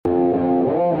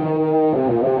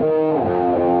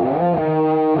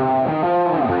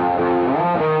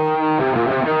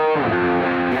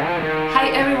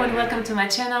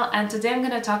and today I'm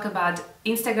going to talk about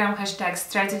Instagram hashtag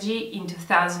strategy in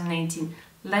 2018.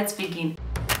 Let's begin.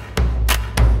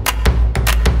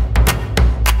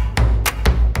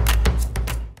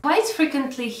 Quite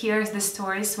frequently hear the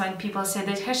stories when people say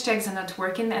that hashtags are not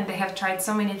working and they have tried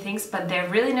so many things but they're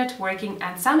really not working,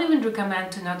 and some even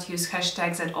recommend to not use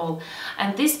hashtags at all.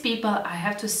 And these people, I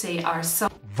have to say, are so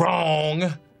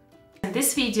wrong. In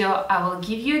this video, I will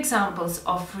give you examples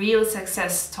of real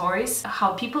success stories,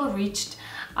 how people reached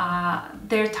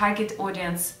their target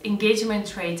audience,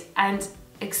 engagement rate and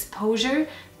exposure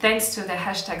thanks to the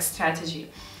hashtag strategy.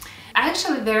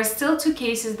 Actually, there are still two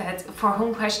cases that for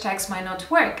whom hashtags might not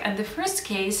work, and the first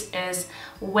case is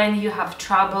when you have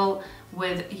trouble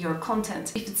with your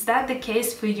content. If it's that the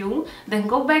case for you, then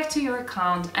go back to your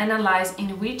account, analyze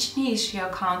in which niche your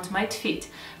account might fit,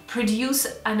 produce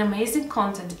an amazing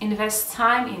content, invest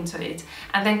time into it,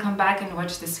 and then come back and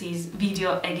watch this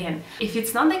video again. If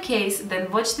it's not the case,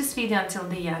 then watch this video until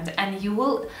the end and you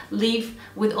will leave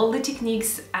with all the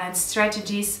techniques and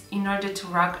strategies in order to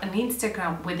rock on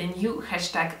Instagram with a new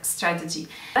hashtag strategy.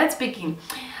 Let's begin.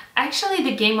 Actually,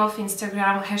 the game of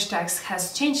Instagram hashtags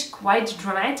has changed quite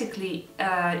dramatically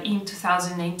in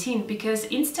 2019 because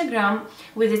Instagram,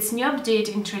 with its new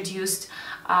update, introduced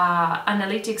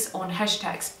analytics on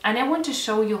hashtags, and I want to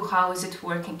show you how is it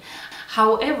working.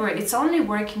 However, it's only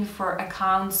working for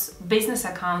accounts, business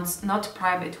accounts, not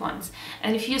private ones.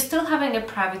 And if you're still having a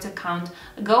private account,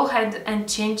 go ahead and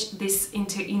change this in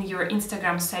your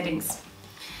Instagram settings.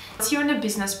 Once you're in a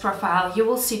business profile, you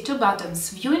will see two buttons,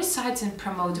 View Insights and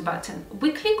Promote button.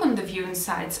 We click on the View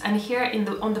Insights, and here in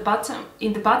the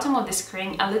bottom of the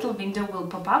screen, a little window will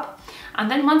pop up. And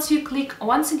then once you click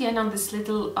once again on this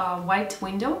little white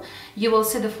window, you will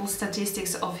see the full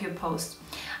statistics of your post.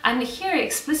 And here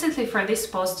explicitly for this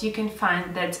post, you can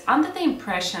find that under the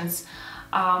impressions,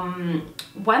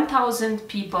 1,000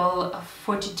 people,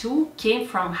 42 came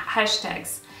from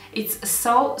hashtags. It's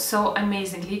so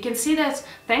amazing. You can see that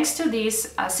thanks to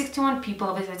this, 61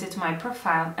 people visited my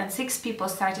profile and 6 people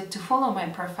started to follow my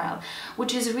profile,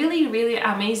 which is really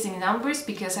amazing numbers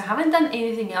because I haven't done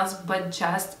anything else but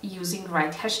just using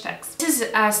right hashtags. This is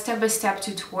a step-by-step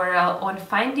tutorial on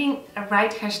finding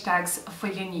right hashtags for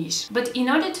your niche. But in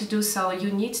order to do so,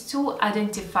 you need to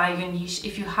identify your niche.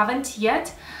 If you haven't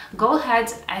yet, go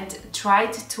ahead and try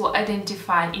to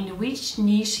identify in which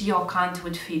niche your account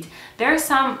would fit. There are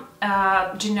some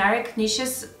generic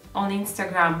niches on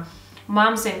Instagram: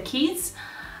 moms and kids,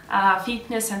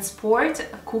 fitness and sport,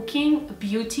 cooking,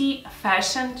 beauty,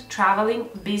 fashion, traveling,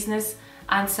 business,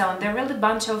 and so on. There are really a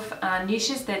bunch of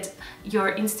niches that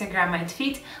your Instagram might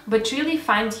fit, but really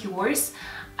find yours,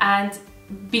 and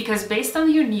because based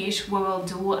on your niche, we will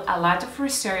do a lot of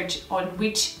research on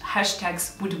which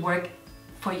hashtags would work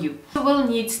for you. You will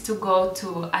need to go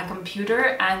to a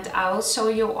computer and I will show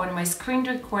you on my screen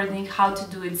recording how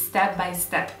to do it step by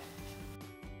step.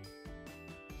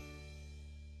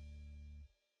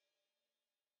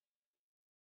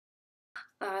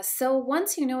 So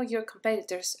once you know your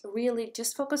competitors, really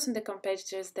just focus on the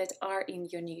competitors that are in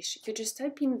your niche. You just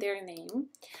type in their name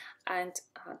and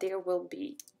there will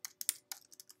be,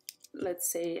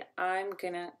 let's say I'm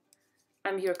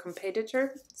your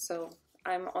competitor, so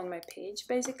I'm on my page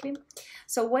basically.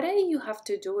 So what you have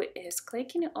to do is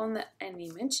clicking on an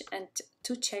image and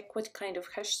to check what kind of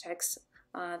hashtags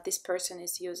this person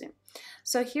is using.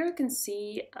 So here you can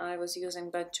see I was using a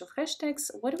bunch of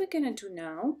hashtags. What we're gonna do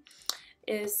now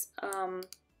is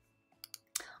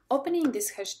opening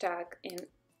this hashtag in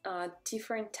a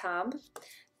different tab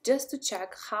just to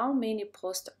check how many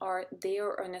posts are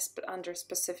there under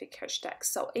specific hashtags.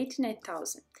 So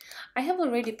 89,000. I have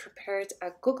already prepared a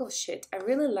Google Sheet. I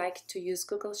really like to use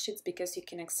Google Sheets because you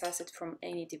can access it from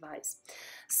any device.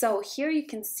 So here you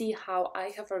can see how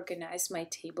I have organized my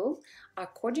table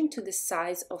according to the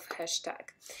size of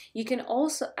hashtag. You can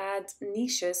also add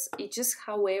niches,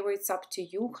 however it's up to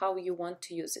you how you want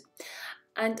to use it.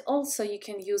 And also you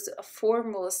can use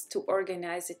formulas to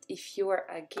organize it if you are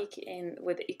a geek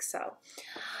with Excel.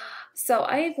 So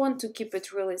I want to keep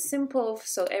it really simple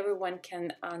so everyone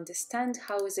can understand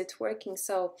how is it working.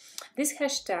 So this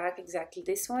hashtag, exactly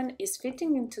this one, is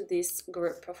fitting into this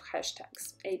group of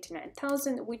hashtags.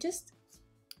 89,000. We just,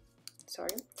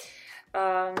 sorry,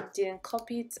 didn't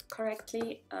copy it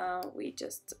correctly. We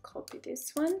just copy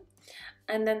this one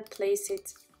and then place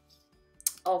it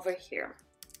over here.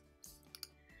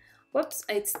 Whoops,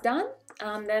 it's done.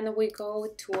 And then we go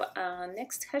to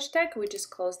next hashtag. We just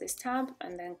close this tab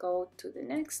and then go to the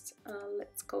next.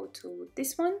 Let's go to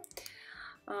this one.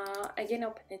 Again,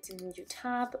 open it in a new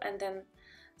tab and then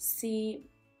see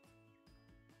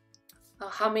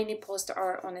how many posts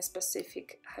are on a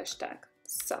specific hashtag.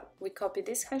 So we copy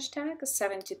this hashtag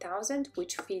 70,000,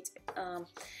 which fits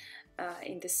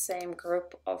in the same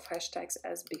group of hashtags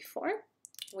as before.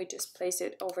 We just place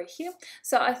it over here.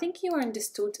 So I think you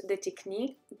understood the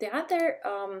technique. The other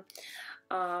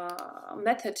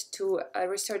method to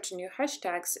research new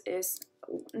hashtags is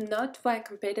not via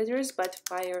competitors but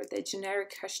via the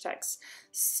generic hashtags.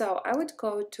 So I would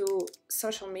go to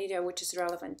social media, which is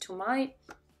relevant to my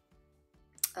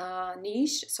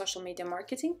niche, social media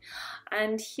marketing,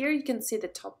 and here you can see the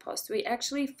top post. We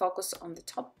actually focus on the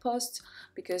top posts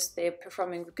because they're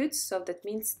performing good, so that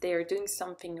means they're doing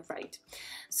something right.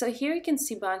 So here you can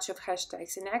see a bunch of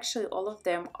hashtags, and actually all of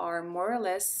them are more or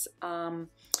less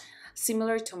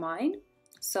similar to mine.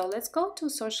 So let's go to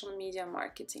social media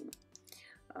marketing.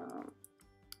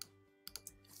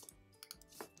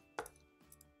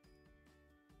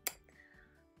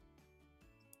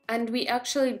 And we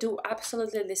actually do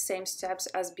absolutely the same steps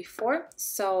as before.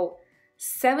 So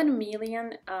 7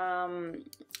 million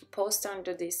posts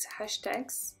under these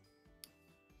hashtags,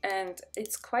 and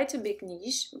it's quite a big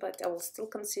niche, but I will still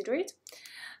consider it.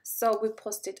 So we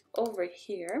post it over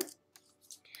here.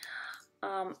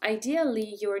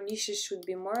 Ideally, your niches should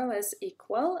be more or less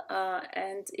equal,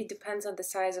 and it depends on the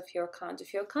size of your account.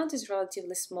 If your account is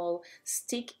relatively small,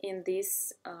 stick in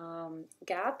this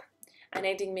gap and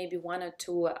adding maybe 1 or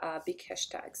 2 big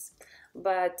hashtags,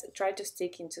 but try to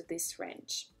stick into this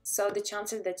range. So the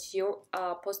chances that your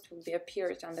post will be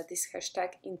appeared under this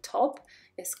hashtag in top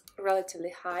is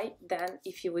relatively high than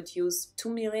if you would use 2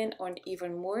 million or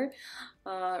even more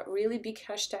really big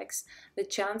hashtags. The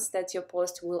chance that your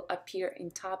post will appear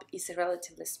in top is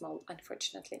relatively small,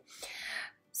 unfortunately.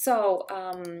 So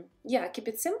yeah, keep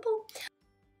it simple.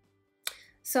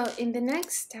 So in the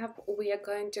next step, we are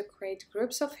going to create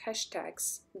groups of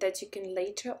hashtags that you can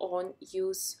later on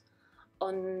use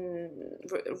on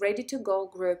ready-to-go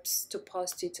groups to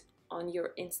post it on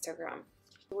your Instagram.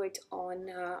 Do it on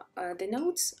the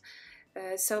notes.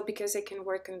 So because I can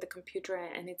work on the computer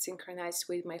and it's synchronized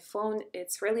with my phone,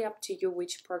 it's really up to you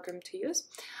which program to use.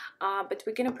 But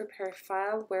we're gonna prepare a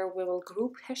file where we will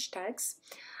group hashtags,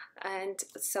 and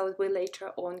so we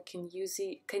later on can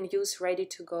use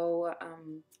ready-to-go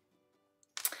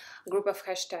group of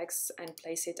hashtags and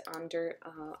place it under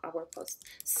our post.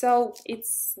 So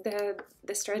it's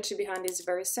the strategy behind it is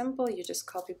very simple. You just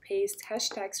copy paste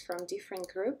hashtags from different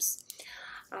groups,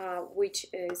 which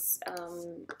is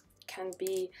can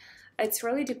be, it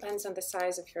really depends on the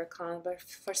size of your account, but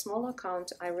for small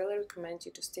account I really recommend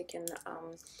you to stick in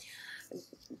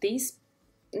this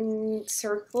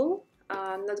circle.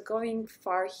 Not going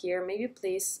far here, maybe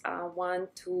place 1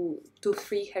 to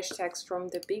 3 hashtags from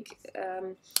the big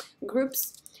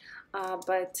groups,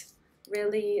 but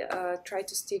really try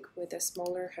to stick with the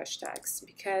smaller hashtags,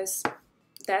 because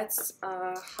that's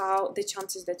how the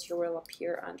chances that you will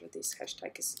appear under this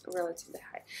hashtag is relatively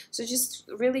high. So just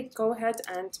really go ahead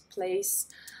and place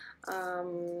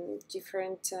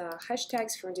different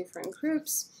hashtags from different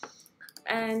groups,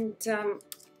 and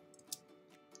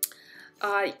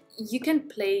you can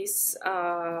place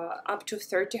up to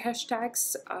 30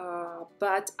 hashtags,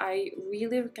 but I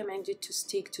really recommend you to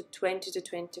stick to 20 to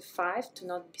 25 to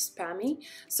not be spammy.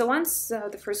 So once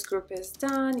the first group is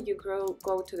done, you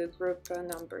go to the group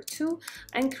number 2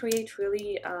 and create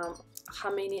really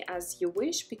how many as you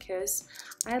wish, because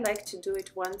I like to do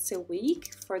it once a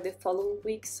week for the following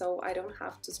week, so I don't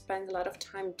have to spend a lot of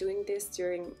time doing this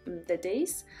during the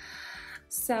days.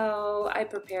 So I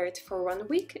prepare it for 1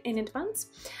 week in advance,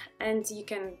 and you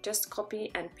can just copy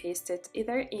and paste it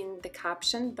either in the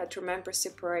caption, but remember,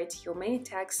 separate your main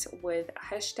text with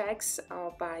hashtags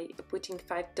by putting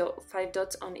 5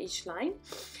 dots on each line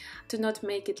to not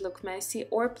make it look messy,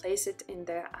 or place it in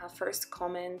the first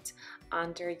comment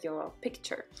under your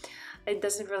picture. It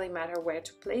doesn't really matter where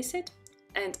to place it,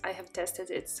 and I have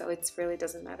tested it, so it really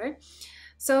doesn't matter.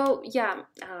 So yeah,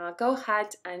 go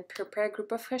ahead and prepare a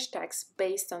group of hashtags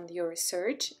based on your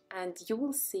research, and you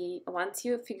will see, once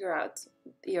you figure out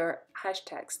your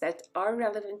hashtags that are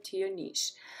relevant to your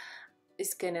niche,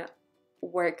 it's gonna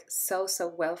work so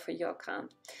well for your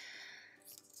account.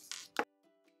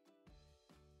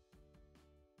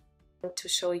 To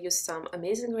show you some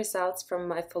amazing results from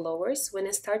my followers. When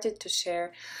I started to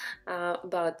share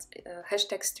about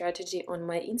hashtag strategy on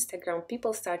my Instagram,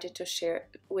 people started to share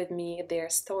with me their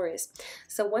stories.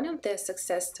 So one of the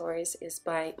success stories is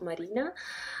by Marina.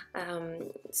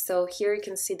 So here you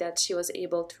can see that she was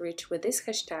able to reach with these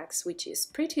hashtags, which is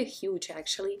pretty huge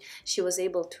actually. She was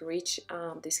able to reach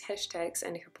these hashtags,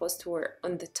 and her posts were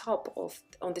on the top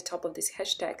of this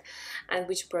hashtag, and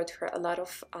which brought her a lot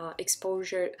of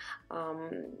exposure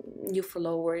new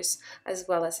followers as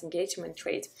well as engagement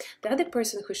rate. The other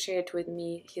person who shared with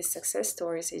me his success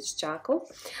stories is Jaco,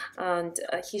 and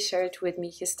he shared with me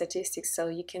his statistics, so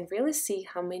you can really see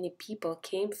how many people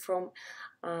came from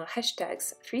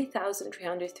hashtags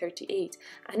 3,338,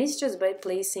 and it's just by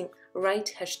placing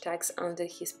right hashtags under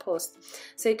his post.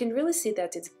 So you can really see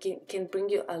that it can bring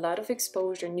you a lot of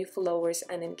exposure, new followers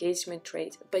and engagement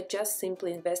rate by just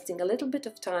simply investing a little bit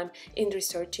of time in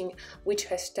researching which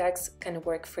hashtags can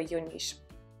work for your niche.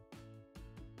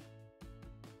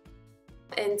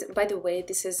 And by the way,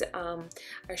 this is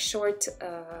a short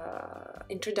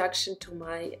introduction to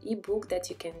my ebook that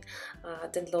you can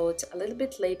download a little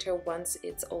bit later once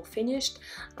it's all finished,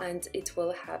 and it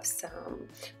will have some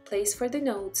place for the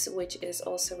notes, which is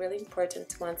also really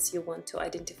important once you want to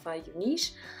identify your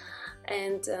niche,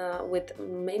 and with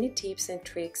many tips and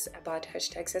tricks about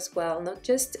hashtags as well, not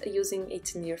just using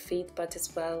it in your feed but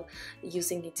as well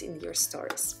using it in your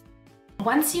stories.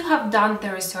 Once you have done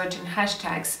the research in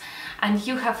hashtags and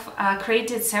you have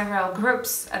created several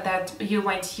groups that you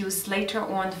might use later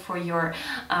on for your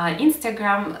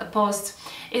Instagram posts,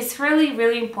 it's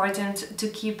really important to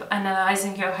keep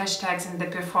analyzing your hashtags and the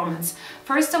performance.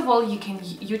 First of all, you can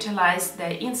utilize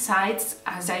the insights,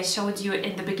 as I showed you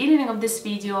in the beginning of this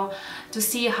video, to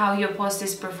see how your post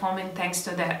is performing thanks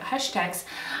to the hashtags.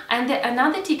 And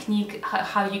another technique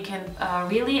how you can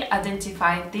really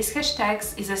identify these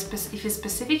hashtags is if a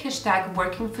specific hashtag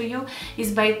working for you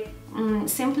is by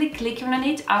simply clicking on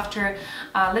it after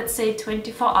let's say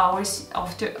 24 hours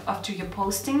after your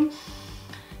posting.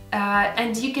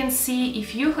 And you can see,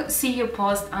 if you see your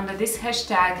post under this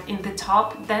hashtag in the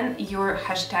top, then your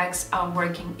hashtags are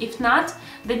working. If not,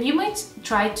 then you might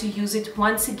try to use it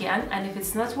once again, and if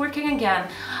it's not working again,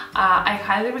 I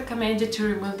highly recommend you to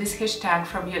remove this hashtag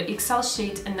from your Excel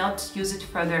sheet and not use it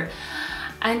further.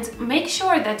 And make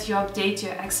sure that you update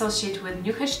your Excel sheet with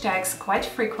new hashtags quite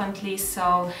frequently,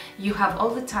 so you have all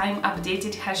the time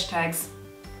updated hashtags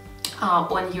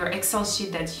on your Excel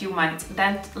sheet that you might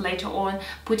then later on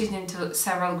put it into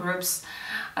several groups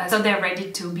so they're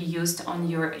ready to be used on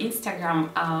your Instagram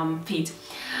feed.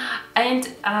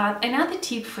 And another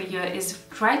tip for you is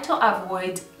try to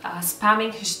avoid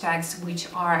spamming hashtags which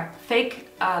are fake,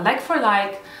 like for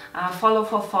like, follow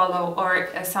for follow, or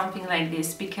something like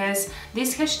this, because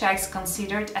these hashtags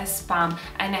considered as spam,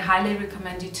 and I highly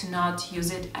recommend you to not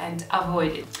use it and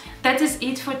avoid it. That is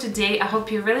it for today. I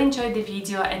hope you really enjoyed the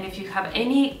video, and if you have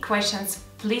any questions,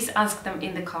 please ask them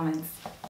in the comments.